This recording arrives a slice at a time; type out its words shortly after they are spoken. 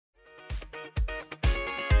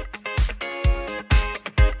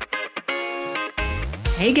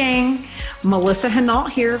Hey gang, Melissa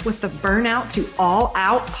Hinault here with the Burnout to All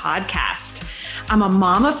Out podcast. I'm a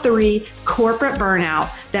mom of three, corporate burnout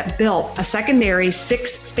that built a secondary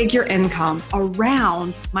 6-figure income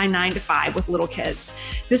around my 9-to-5 with little kids.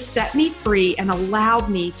 This set me free and allowed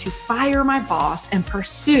me to fire my boss and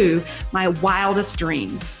pursue my wildest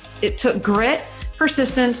dreams. It took grit,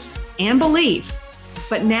 persistence, and belief.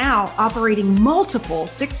 But now, operating multiple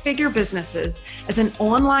 6-figure businesses as an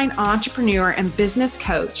online entrepreneur and business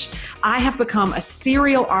coach, I have become a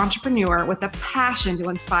serial entrepreneur with a passion to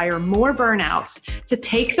inspire more burnouts to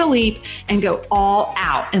take the leap and go all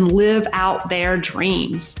out and live out their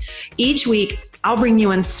dreams. Each week, I'll bring you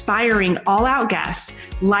inspiring all-out guests,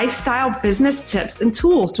 lifestyle business tips, and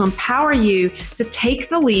tools to empower you to take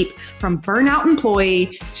the leap from burnout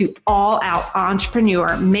employee to all-out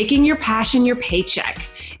entrepreneur, making your passion your paycheck.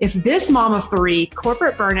 If this mom of three,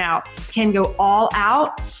 corporate burnout, can go all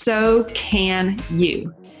out, so can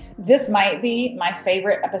you. This might be my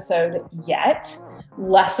favorite episode yet.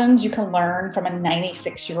 Lessons you can learn from a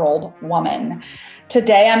 96-year-old woman.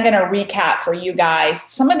 Today, I'm going to recap for you guys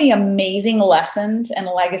some of the amazing lessons and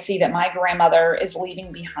legacy that my grandmother is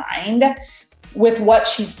leaving behind with what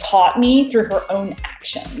she's taught me through her own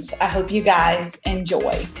actions. I hope you guys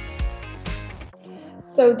enjoy.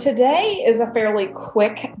 So today is a fairly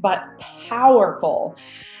quick but powerful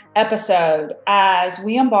episode as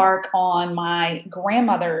we embark on my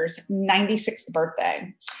grandmother's 96th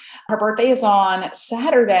birthday. Her birthday is on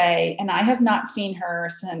Saturday, and I have not seen her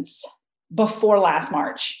since before last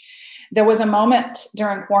March. There was a moment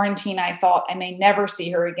during quarantine I thought I may never see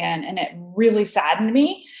her again, and it really saddened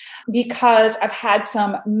me because I've had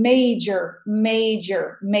some major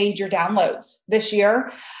downloads this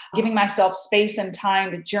year, giving myself space and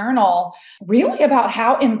time to journal really about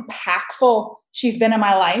how impactful she's been in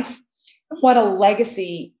my life, what a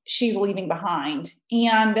legacy she's leaving behind.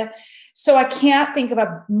 And so I can't think of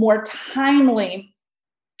a more timely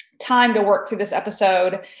time to work through this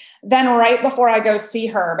episode than right before I go see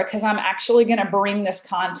her, because I'm actually going to bring this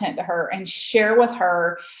content to her and share with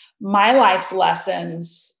her my life's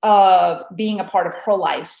lessons of being a part of her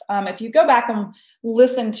life. If you go back and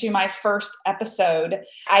listen to my first episode,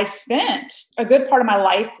 I spent a good part of my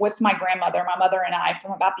life with my grandmother, my mother and I,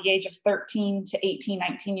 from about the age of 13 to 18,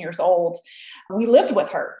 19 years old. We lived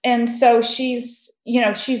with her. And so she's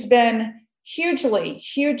been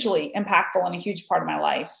hugely impactful and a huge part of my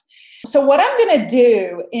life. So what I'm going to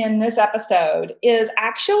do in this episode is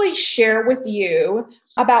actually share with you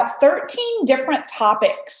about 13 different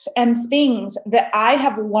topics and things that I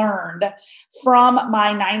have learned from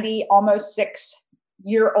my 90, almost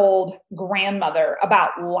 6-year-old grandmother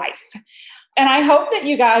about life. And I hope that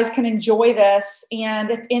you guys can enjoy this. And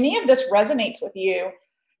if any of this resonates with you,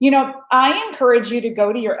 I encourage you to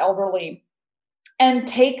go to your elderly and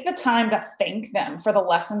take the time to thank them for the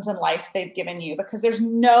lessons in life they've given you, because there's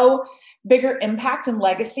no bigger impact and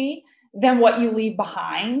legacy than what you leave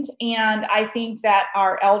behind. And I think that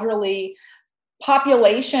our elderly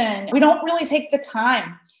population, we don't really take the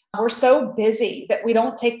time. We're so busy that we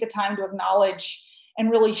don't take the time to acknowledge and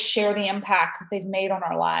really share the impact that they've made on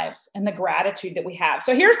our lives and the gratitude that we have.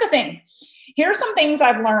 So here's the thing. Here's some things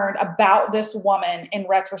I've learned about this woman in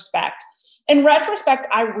retrospect. In retrospect,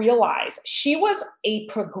 I realize she was a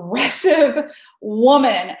progressive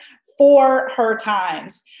woman for her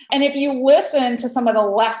times. And if you listen to some of the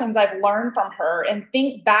lessons I've learned from her and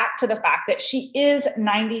think back to the fact that she is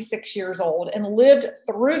 96 years old and lived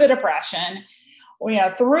through the Depression,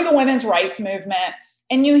 through the women's rights movement,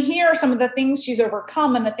 and you hear some of the things she's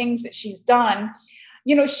overcome and the things that she's done,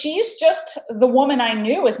 she's just the woman I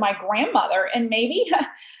knew as my grandmother. And maybe,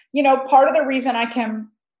 part of the reason I can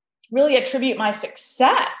really attribute my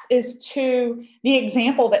success is to the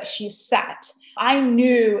example that she set. I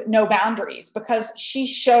knew no boundaries because she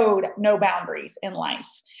showed no boundaries in life.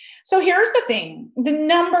 So here's the thing. The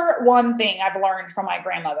number one thing I've learned from my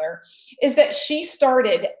grandmother is that she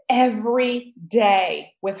started every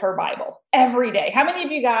day with her Bible. Every day. How many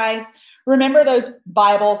of you guys remember those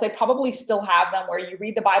Bibles? They probably still have them where you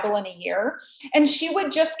read the Bible in a year. And she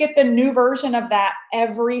would just get the new version of that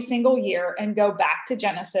every single year and go back to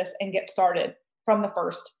Genesis and get started from the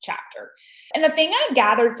first chapter. And the thing I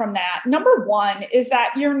gathered from that, number one, is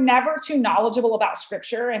that you're never too knowledgeable about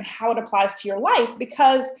scripture and how it applies to your life,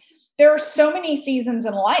 because there are so many seasons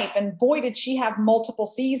in life. And boy, did she have multiple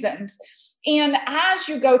seasons. And as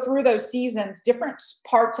you go through those seasons, different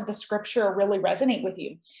parts of the scripture really resonate with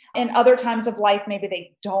you. And other times of life, maybe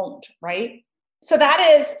they don't, right? So that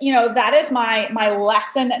is my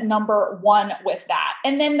lesson number one with that.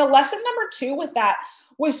 And then the lesson number two with that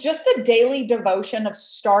was just the daily devotion of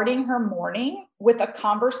starting her morning with a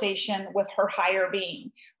conversation with her higher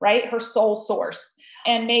being, right? Her soul source,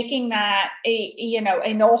 and making that a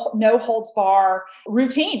no holds bar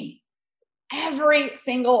routine every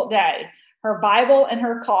single day. Her Bible and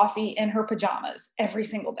her coffee in her pajamas every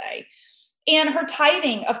single day. And her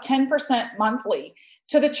tithing of 10% monthly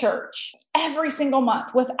to the church every single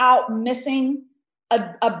month without missing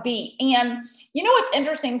a beat. And it's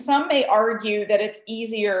interesting. Some may argue that it's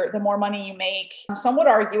easier the more money you make. Some would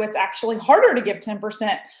argue it's actually harder to give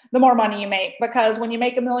 10% the more money you make, because when you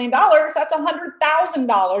make $1 million, that's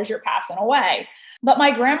 $100,000 you're passing away. But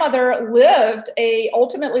my grandmother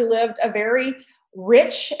ultimately lived a very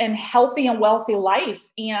rich and healthy and wealthy life.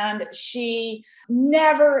 And she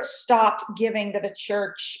never stopped giving to the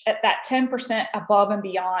church at that 10% above and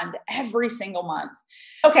beyond every single month.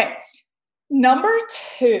 Okay. Number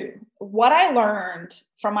 2, what I learned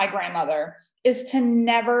from my grandmother is to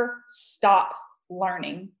never stop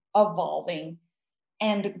learning, evolving,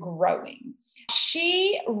 and growing.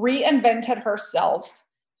 She reinvented herself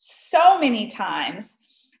so many times.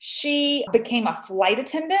 She became a flight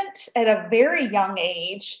attendant at a very young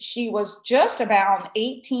age. She was just about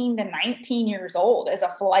 18 to 19 years old as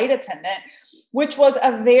a flight attendant, which was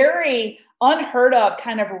a very unheard of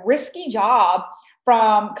kind of risky job,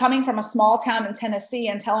 from coming from a small town in Tennessee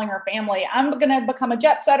and telling her family, I'm going to become a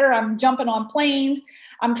jet setter. I'm jumping on planes.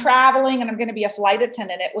 I'm traveling and I'm going to be a flight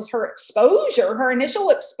attendant. It was her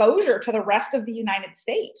initial exposure to the rest of the United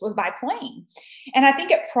States was by plane. And I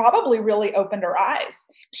think it probably really opened her eyes.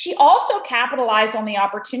 She also capitalized on the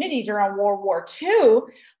opportunity during World War II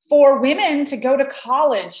for women to go to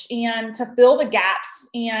college and to fill the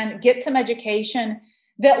gaps and get some education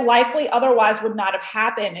that likely otherwise would not have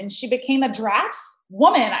happened. And she became a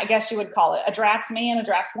draftswoman, I guess you would call it, a draftsman, a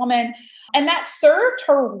draftswoman. And that served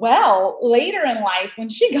her well later in life when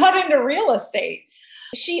she got into real estate.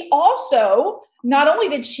 She also, not only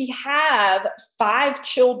did she have 5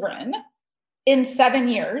 children in 7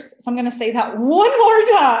 years, so I'm going to say that one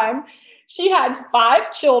more time. She had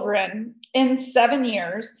 5 children in 7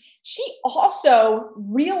 years. She also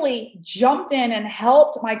really jumped in and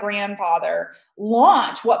helped my grandfather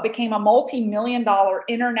launch what became a multi-million-dollar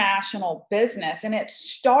international business. And it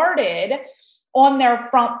started on their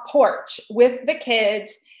front porch with the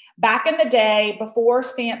kids. Back in the day, before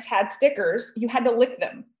stamps had stickers, you had to lick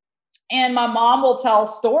them. And my mom will tell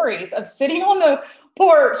stories of sitting on the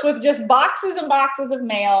porch with just boxes and boxes of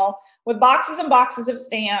mail, with boxes and boxes of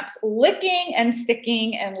stamps, licking and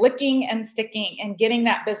sticking and licking and sticking and getting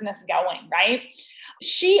that business going, right?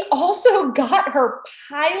 She also got her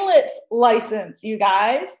pilot's license, you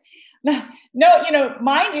guys. No,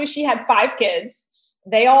 mind you, she had 5 kids.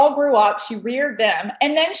 They all grew up. She reared them.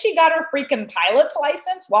 And then she got her freaking pilot's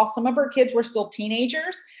license while some of her kids were still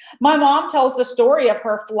teenagers. My mom tells the story of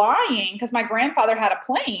her flying because my grandfather had a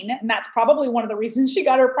plane. And that's probably one of the reasons she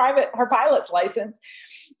got her pilot's license.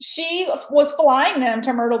 She was flying them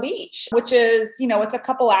to Myrtle Beach, which is, it's a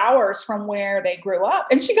couple hours from where they grew up.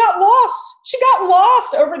 And she got lost. She got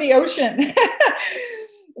lost over the ocean.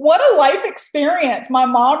 What a life experience. My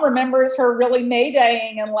mom remembers her really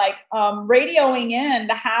maydaying and radioing in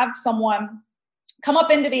to have someone come up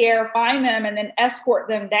into the air, find them, and then escort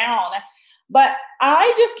them down. But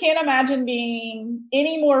I just can't imagine being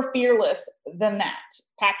any more fearless than that.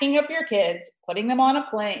 Packing up your kids, putting them on a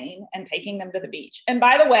plane, and taking them to the beach. And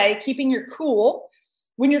by the way, keeping your cool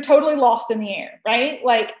when you're totally lost in the air, right?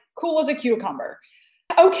 Like cool as a cucumber.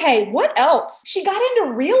 Okay, what else? She got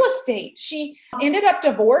into real estate. She ended up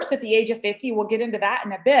divorced at the age of 50. We'll get into that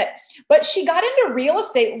in a bit. But she got into real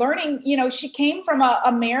estate learning, she came from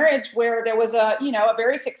a marriage where there was a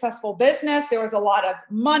very successful business. There was a lot of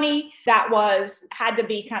money that had to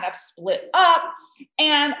be kind of split up.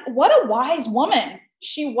 And what a wise woman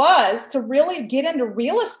she was to really get into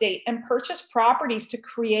real estate and purchase properties to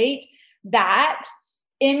create that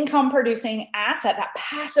income producing asset, that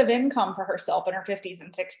passive income for herself in her 50s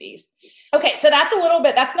and 60s. Okay, so that's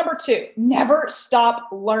number 2. Never stop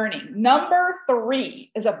learning. Number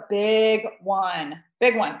 3 is a big one.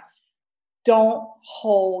 Don't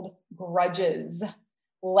hold grudges.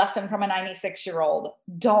 Lesson from a 96-year-old.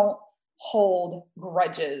 Don't hold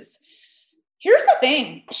grudges. Here's the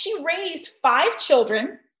thing. She raised 5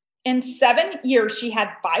 children. In 7 years, she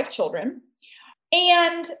had 5 children.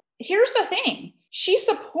 And here's the thing. She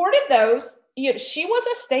supported those. She was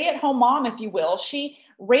a stay-at-home mom, if you will. She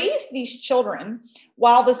raised these children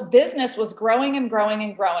while this business was growing and growing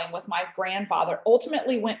and growing with my grandfather.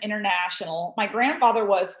 Ultimately went international. My grandfather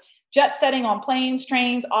was jet setting on planes,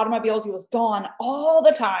 trains, automobiles. He was gone all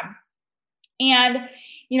the time. And,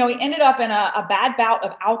 he ended up in a bad bout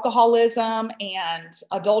of alcoholism and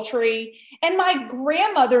adultery. And my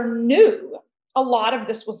grandmother knew a lot of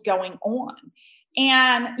this was going on.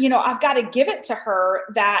 And, I've got to give it to her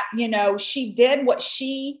that, she did what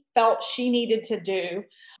she felt she needed to do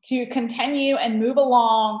to continue and move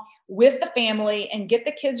along with the family and get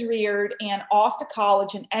the kids reared and off to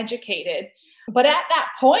college and educated. But at that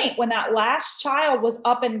point, when that last child was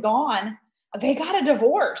up and gone, they got a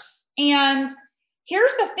divorce. And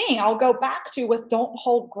here's the thing I'll go back to with don't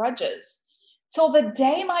hold grudges. Till the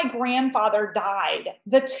day my grandfather died,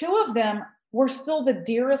 the two of them were still the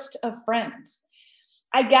dearest of friends.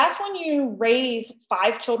 I guess when you raise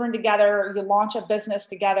 5 children together, you launch a business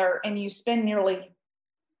together, and you spend nearly,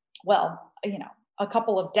 a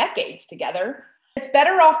couple of decades together, it's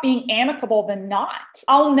better off being amicable than not.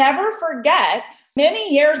 I'll never forget,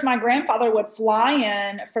 many years my grandfather would fly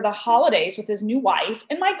in for the holidays with his new wife,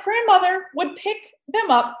 and my grandmother would pick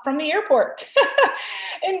them up from the airport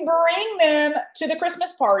and bring them to the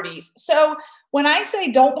Christmas parties. So when I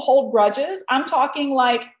say don't hold grudges, I'm talking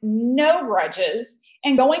like no grudges,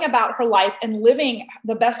 and going about her life and living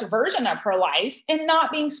the best version of her life and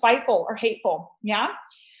not being spiteful or hateful. Yeah.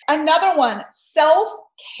 Another one,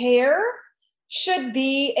 self-care should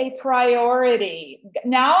be a priority.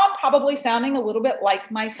 Now I'm probably sounding a little bit like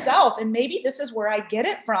myself, and maybe this is where I get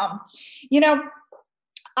it from.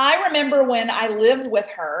 I remember when I lived with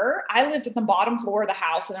her, I lived at the bottom floor of the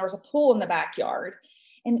house, and there was a pool in the backyard.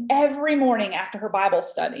 And every morning after her Bible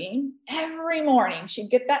study, every morning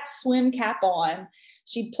she'd get that swim cap on,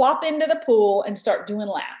 she'd plop into the pool and start doing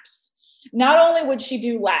laps. Not only would she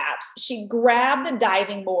do laps, she'd grab the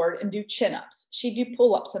diving board and do chin-ups. She'd do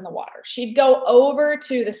pull-ups in the water. She'd go over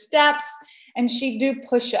to the steps and she'd do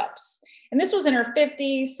push-ups. And this was in her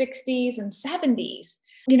 50s, 60s, and 70s.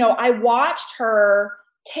 I watched her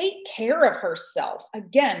take care of herself.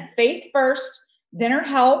 Again, faith first, then her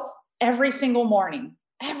health, every single morning.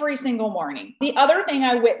 The other thing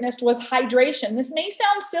I witnessed was hydration. This may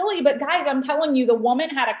sound silly, but guys, I'm telling you, the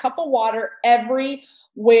woman had a cup of water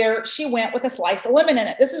everywhere she went with a slice of lemon in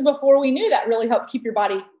it. This is before we knew that really helped keep your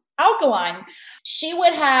body alkaline. She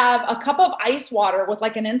would have a cup of ice water with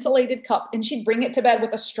like an insulated cup, and she'd bring it to bed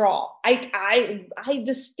with a straw. I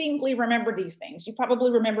distinctly remember these things. You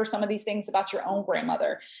probably remember some of these things about your own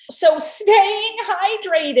grandmother. So staying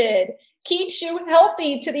hydrated keeps you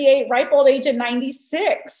healthy to the ripe old age of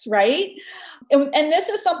 96, right? And this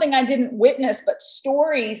is something I didn't witness, but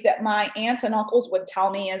stories that my aunts and uncles would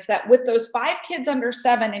tell me is that with those 5 kids under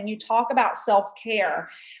 7, and you talk about self-care,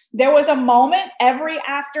 there was a moment every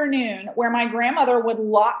afternoon where my grandmother would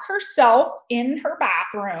lock herself in her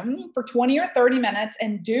bathroom for 20 or 30 minutes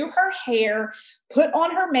and do her hair, put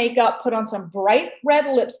on her makeup, put on some bright red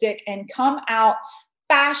lipstick, and come out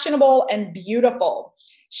fashionable and beautiful.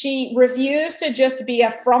 She refused to just be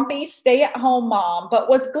a frumpy stay-at-home mom, but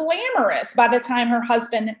was glamorous by the time her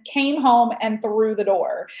husband came home and through the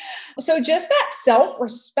door. So just that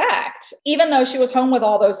self-respect, even though she was home with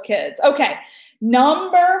all those kids. Okay,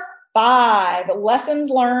 number 5, lessons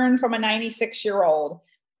learned from a 96-year-old.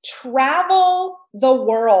 Travel the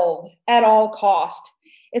world at all cost.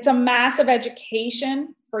 It's a massive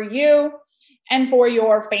education for you and for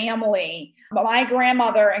your family. My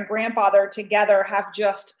grandmother and grandfather together have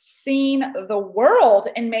just seen the world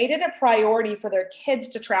and made it a priority for their kids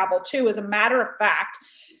to travel too. As a matter of fact,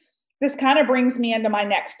 this kind of brings me into my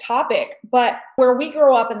next topic, but where we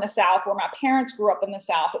grew up in the South, where my parents grew up in the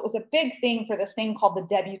South, it was a big thing for this thing called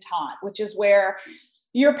the debutante, which is where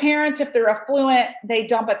your parents, if they're affluent, they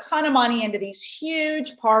dump a ton of money into these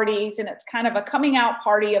huge parties, and it's kind of a coming out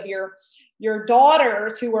party of your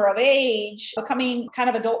daughters who are of age, becoming kind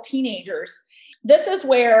of adult teenagers. This is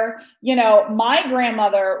where, my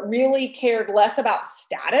grandmother really cared less about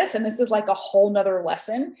status. And this is like a whole nother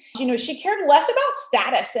lesson. She cared less about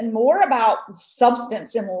status and more about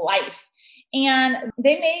substance in life. And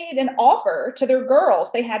they made an offer to their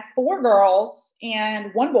girls. They had 4 girls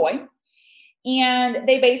and 1 boy. And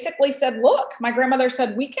they basically said, look, my grandmother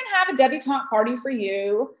said, we can have a debutante party for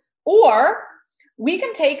you, or we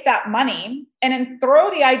can take that money and then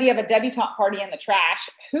throw the idea of a debutante party in the trash.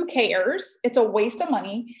 Who cares? It's a waste of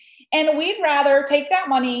money. And we'd rather take that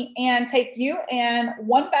money and take you and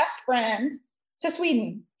 1 best friend to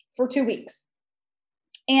Sweden for 2 weeks.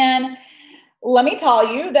 And let me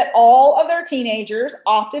tell you that all of their teenagers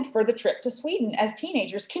opted for the trip to Sweden as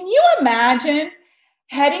teenagers. Can you imagine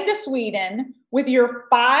heading to Sweden with your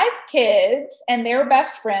 5 kids and their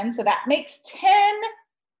best friend? So that makes 10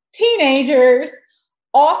 teenagers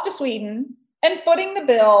off to Sweden and footing the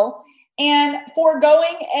bill and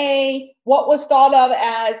foregoing what was thought of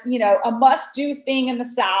as, a must-do thing in the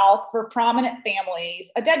South for prominent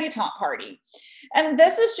families, a debutante party. And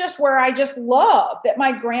this is just where I just love that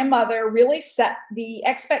my grandmother really set the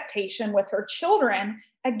expectation with her children.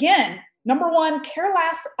 Again, number one, care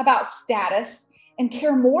less about status and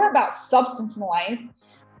care more about substance in life.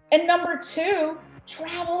 And number two,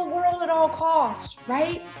 travel the world at all costs,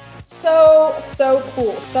 right? So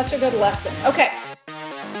cool. Such a good lesson. Okay.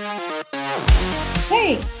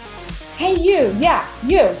 Hey, you. Yeah,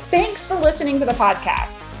 you. Thanks for listening to the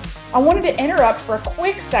podcast. I wanted to interrupt for a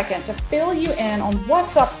quick second to fill you in on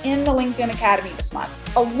what's up in the LinkedIn Academy this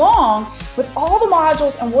month, along with all the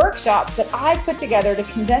modules and workshops that I've put together to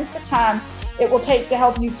condense the time it will take to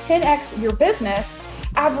help you 10x your business.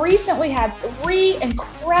 I've recently had 3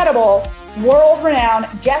 incredible world-renowned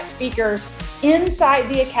guest speakers inside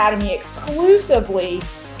the Academy exclusively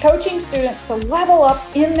coaching students to level up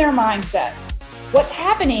in their mindset. What's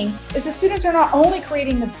happening is the students are not only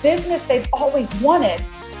creating the business they've always wanted,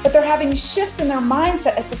 but they're having shifts in their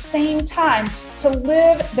mindset at the same time to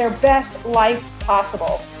live their best life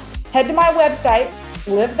possible. Head to my website,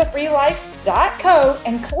 livethefreelife.co,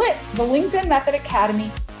 and click the LinkedIn Method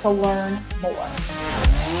Academy to learn more.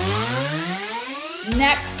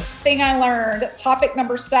 Next thing I learned, topic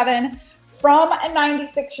number 7 from a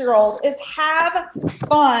 96-year-old is have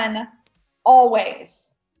fun always.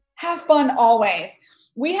 Have fun always.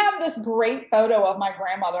 We have this great photo of my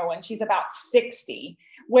grandmother when she's about 60,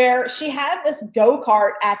 where she had this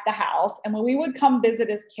go-kart at the house. And when we would come visit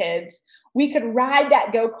as kids, we could ride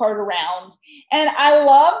that go-kart around. And I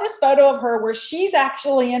love this photo of her where she's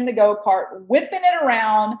actually in the go-kart, whipping it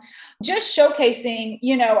around, just showcasing,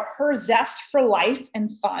 her zest for life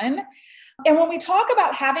and fun. And when we talk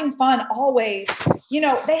about having fun always,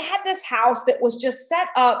 they had this house that was just set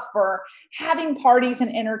up for having parties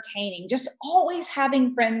and entertaining, just always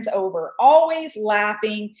having friends over, always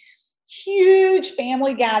laughing, huge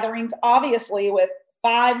family gatherings, obviously with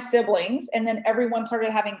 5 siblings. And then everyone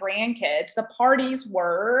started having grandkids. The parties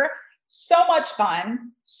were so much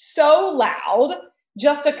fun, so loud,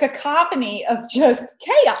 just a cacophony of just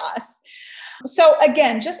chaos. So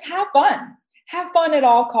again, just have fun. Have fun at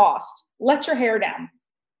all costs. Let your hair down.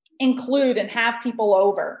 Include and have people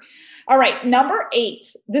over. All right, number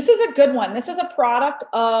 8. This is a good one. This is a product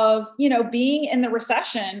of, being in the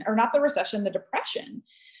recession, or not the recession, the depression.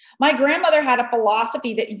 My grandmother had a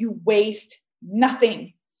philosophy that you waste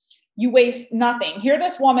nothing. You waste nothing. Here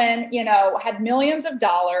this woman, had millions of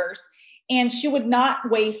dollars and she would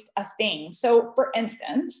not waste a thing. So for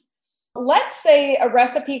instance, let's say a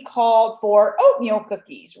recipe called for oatmeal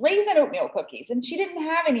cookies, raisin oatmeal cookies, and she didn't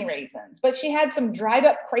have any raisins, but she had some dried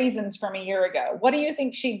up craisins from a year ago. What do you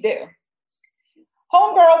think she'd do?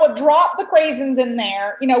 Homegirl would drop the craisins in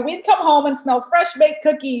there. We'd come home and smell fresh baked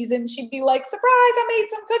cookies and she'd be like, surprise, I made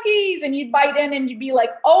some cookies. And you'd bite in and you'd be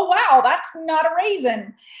like, oh, wow, that's not a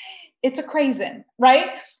raisin. It's a craisin,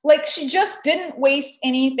 right? Like she just didn't waste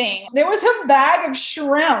anything. There was a bag of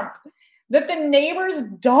shrimp that the neighbor's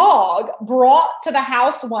dog brought to the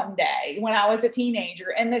house one day when I was a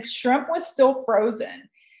teenager, and the shrimp was still frozen.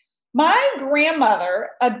 My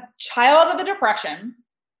grandmother, a child of the Depression,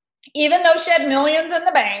 even though she had millions in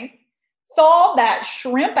the bank, thawed that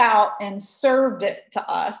shrimp out and served it to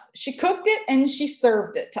us. She cooked it and she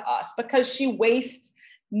served it to us because she wastes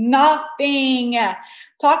nothing.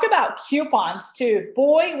 Talk about coupons too.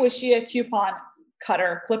 Boy, was she a coupon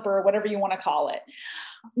cutter, clipper, whatever you want to call it.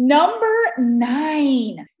 Number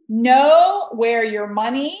 9, know where your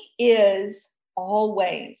money is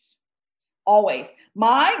always. Always.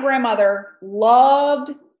 My grandmother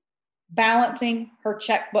loved balancing her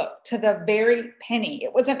checkbook to the very penny.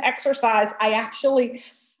 It was an exercise I actually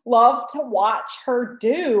loved to watch her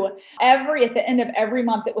do at the end of every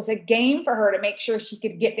month. It was a game for her to make sure she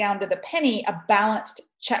could get down to the penny, a balanced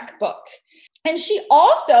checkbook. And she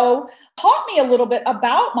also taught me a little bit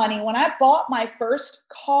about money. When I bought my first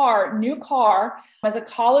new car as a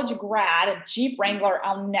college grad, a Jeep Wrangler,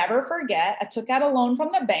 I'll never forget. I took out a loan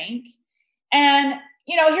from the bank. And,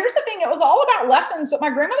 here's the thing. It was all about lessons, but my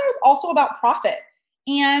grandmother was also about profit.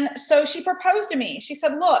 And so she proposed to me. She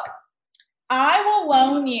said, look, I will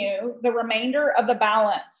loan you the remainder of the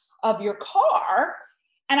balance of your car,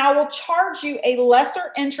 and I will charge you a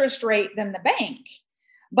lesser interest rate than the bank,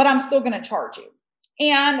 but I'm still going to charge you.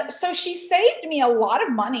 And so she saved me a lot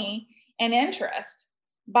of money and interest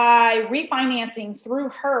by refinancing through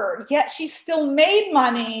her, yet she still made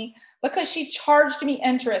money because she charged me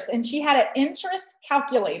interest, and she had an interest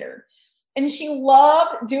calculator, and she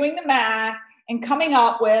loved doing the math and coming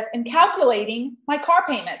up with and calculating my car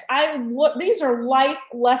payments. These are life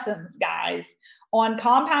lessons, guys, on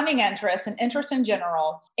compounding interest and interest in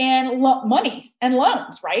general and money and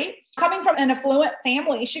loans, right? Coming from an affluent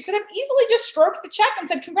family, she could have easily just stroked the check and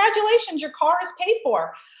said, congratulations, your car is paid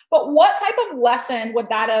for. But what type of lesson would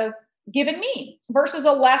that have given me versus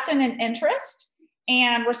a lesson in interest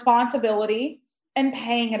and responsibility and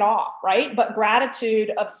paying it off, right? But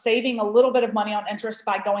gratitude of saving a little bit of money on interest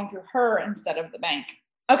by going through her instead of the bank.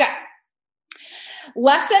 Okay.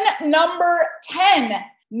 Lesson number 10,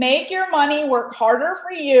 make your money work harder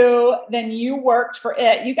for you than you worked for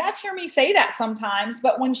it. You guys hear me say that sometimes,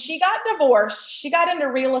 but when she got divorced, she got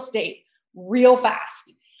into real estate real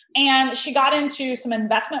fast. And she got into some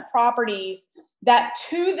investment properties that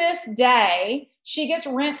to this day, she gets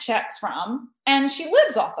rent checks from and she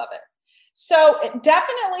lives off of it. So it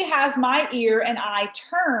definitely has my ear and eye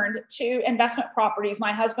turned to investment properties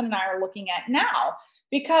my husband and I are looking at now,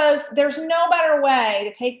 because there's no better way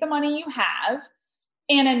to take the money you have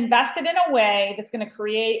and invest it in a way that's going to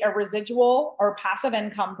create a residual or passive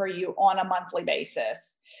income for you on a monthly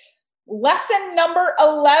basis. Lesson number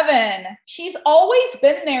 11, she's always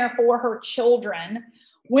been there for her children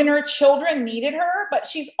when her children needed her, but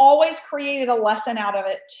she's always created a lesson out of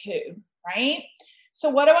it too, right? So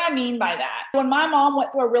what do I mean by that? When my mom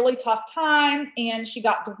went through a really tough time and she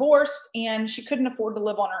got divorced and she couldn't afford to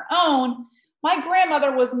live on her own, my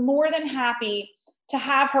grandmother was more than happy to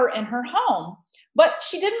have her in her home, but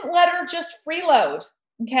she didn't let her just freeload,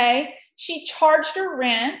 okay? She charged her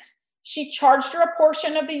rent. She charged her a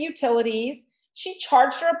portion of the utilities. She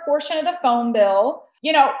charged her a portion of the phone bill.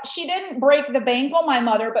 You know, she didn't break the bank on my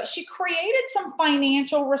mother, but she created some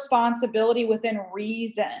financial responsibility within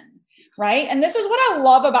reason, right? And this is what I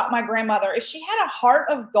love about my grandmother is she had a heart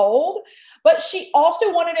of gold, but she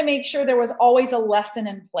also wanted to make sure there was always a lesson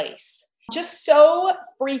in place. Just so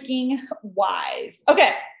freaking wise.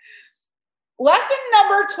 Okay. Lesson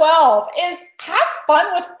number 12 is have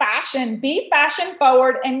fun with fashion, be fashion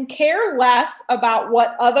forward, and care less about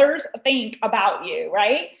what others think about you,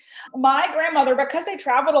 right? My grandmother, because they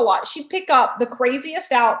traveled a lot, she'd pick up the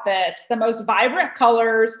craziest outfits, the most vibrant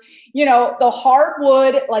colors, you know, the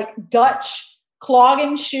hardwood, like Dutch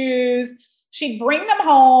clogging shoes. She'd bring them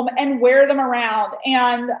home and wear them around.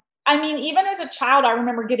 And I mean, even as a child, I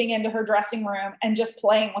remember getting into her dressing room and just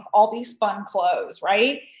playing with all these fun clothes,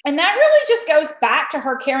 right? And that really just goes back to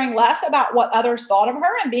her caring less about what others thought of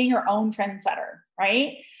her and being her own trendsetter,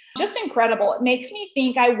 right? Just incredible. It makes me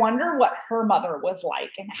think, I wonder what her mother was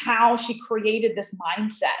like and how she created this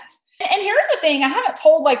mindset. And here's the thing, I haven't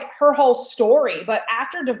told like her whole story, but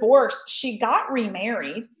after divorce, she got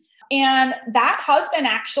remarried. And that husband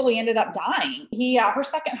actually ended up dying. Her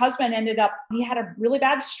second husband he had a really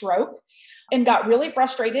bad stroke and got really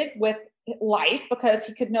frustrated with life because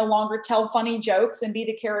he could no longer tell funny jokes and be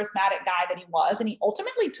the charismatic guy that he was. And he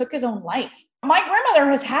ultimately took his own life. My grandmother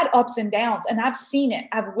has had ups and downs, and I've seen it.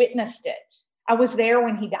 I've witnessed it. I was there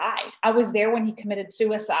when he died. I was there when he committed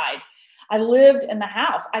suicide. I lived in the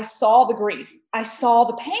house. I saw the grief. I saw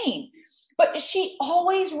the pain. But she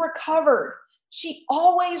always recovered. She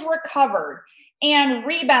always recovered and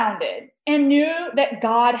rebounded and knew that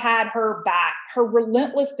God had her back, her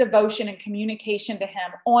relentless devotion and communication to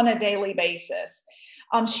him on a daily basis.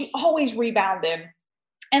 She always rebounded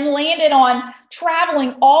and landed on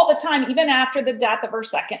traveling all the time. Even after the death of her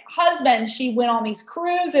second husband, she went on these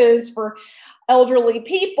cruises for elderly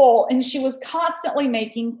people, and she was constantly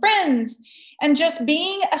making friends and just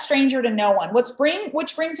being a stranger to no one. Which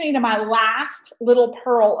brings me to my last little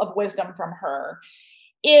pearl of wisdom from her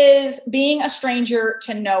is being a stranger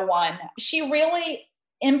to no one. She really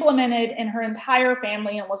implemented in her entire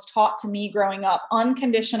family and was taught to me growing up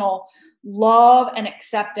unconditional love and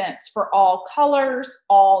acceptance for all colors,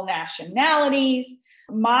 all nationalities.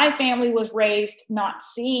 My family was raised not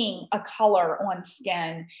seeing a color on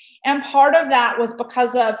skin. And part of that was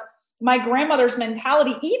because of my grandmother's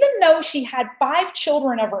mentality. Even though she had 5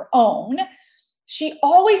 children of her own, she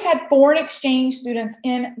always had foreign exchange students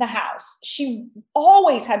in the house. She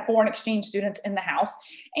always had foreign exchange students in the house.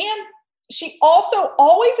 And she also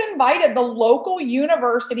always invited the local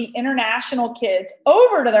university international kids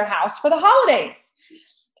over to their house for the holidays.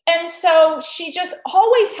 And so she just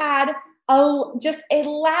always had a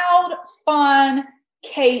loud, fun,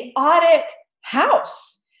 chaotic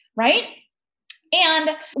house, right?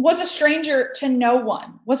 And was a stranger to no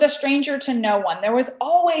one, There was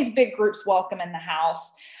always big groups welcome in the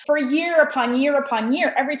house. For year upon year upon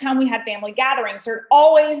year, every time we had family gatherings, there'd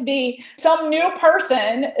always be some new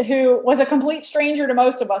person who was a complete stranger to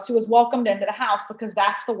most of us who was welcomed into the house, because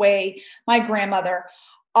that's the way my grandmother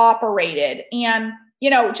operated. And,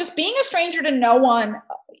 just being a stranger to no one,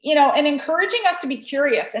 and encouraging us to be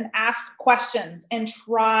curious and ask questions and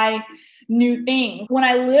try new things. When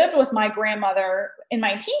I lived with my grandmother in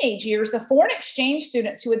my teenage years, the foreign exchange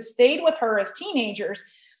students who had stayed with her as teenagers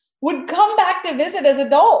would come back to visit as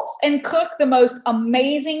adults and cook the most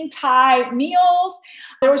amazing Thai meals.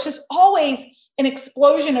 There was just always an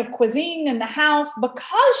explosion of cuisine in the house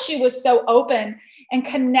because she was so open and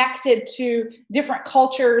connected to different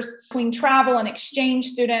cultures between travel and exchange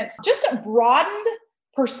students. Just a broadened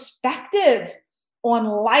perspective on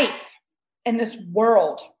life in this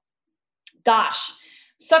world. Gosh,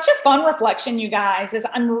 such a fun reflection, you guys, as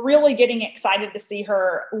I'm really getting excited to see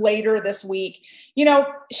her later this week.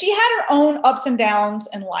 She had her own ups and downs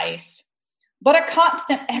in life, but a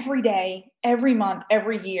constant every day, every month,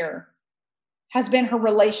 every year has been her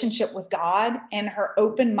relationship with God and her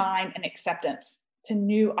open mind and acceptance to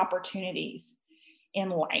new opportunities in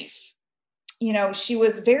life. She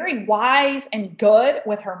was very wise and good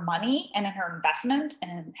with her money and in her investments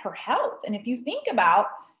and her health. And if you think about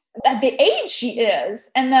at the age she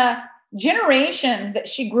is and the generations that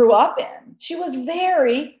she grew up in, she was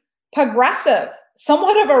very progressive,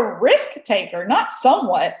 somewhat of a risk taker, not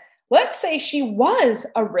somewhat. Let's say she was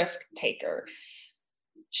a risk taker.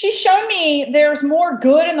 She's shown me there's more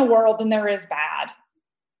good in the world than there is bad,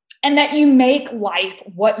 and that you make life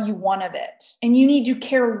what you want of it. And you need to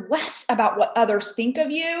care less about what others think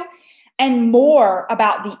of you and more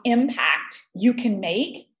about the impact you can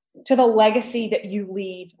make to the legacy that you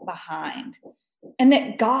leave behind. And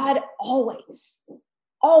that God always,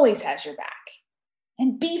 always has your back.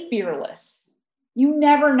 And be fearless. You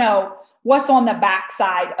never know what's on the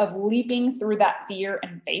backside of leaping through that fear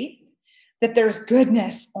and faith, that there's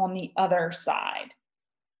goodness on the other side.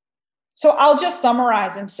 So I'll just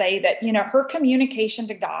summarize and say that, her communication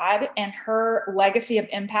to God and her legacy of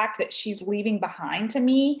impact that she's leaving behind to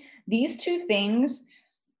me, these two things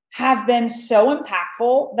have been so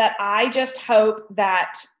impactful that I just hope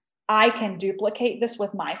that I can duplicate this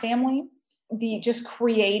with my family. Just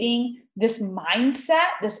creating this mindset,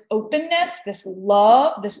 this openness, this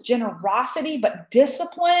love, this generosity, but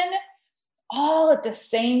discipline all at the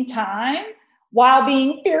same time while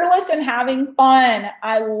being fearless and having fun.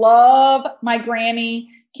 I love my granny.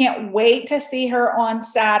 Can't wait to see her on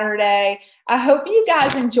Saturday. I hope you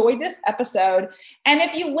guys enjoyed this episode. And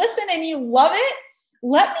if you listen and you love it,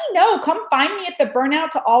 let me know. Come find me at the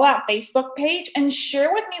Burnout to All Out Facebook page and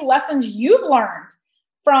share with me lessons you've learned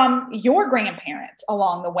from your grandparents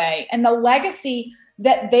along the way and the legacy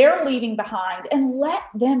that they're leaving behind, and let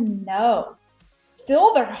them know.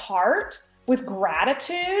 Fill their heart with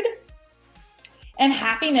gratitude and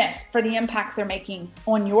happiness for the impact they're making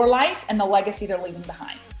on your life and the legacy they're leaving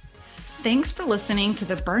behind. Thanks for listening to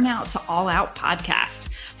the Burnout to All Out podcast.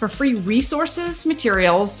 For free resources,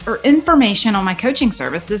 materials, or information on my coaching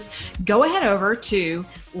services, go ahead over to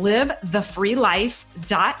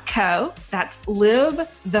livethefreelife.co. That's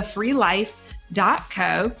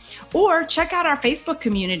livethefreelife.co. Or check out our Facebook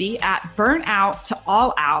community at Burnout to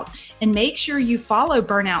All Out, and make sure you follow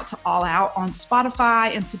Burnout to All Out on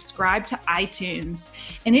Spotify and subscribe to iTunes.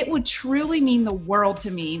 And it would truly mean the world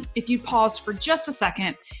to me if you paused for just a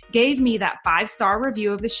second, gave me that 5-star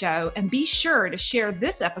review of the show, and be sure to share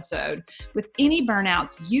this episode with any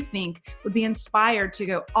burnouts you think would be inspired to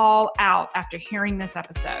go all out after hearing this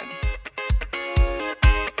episode.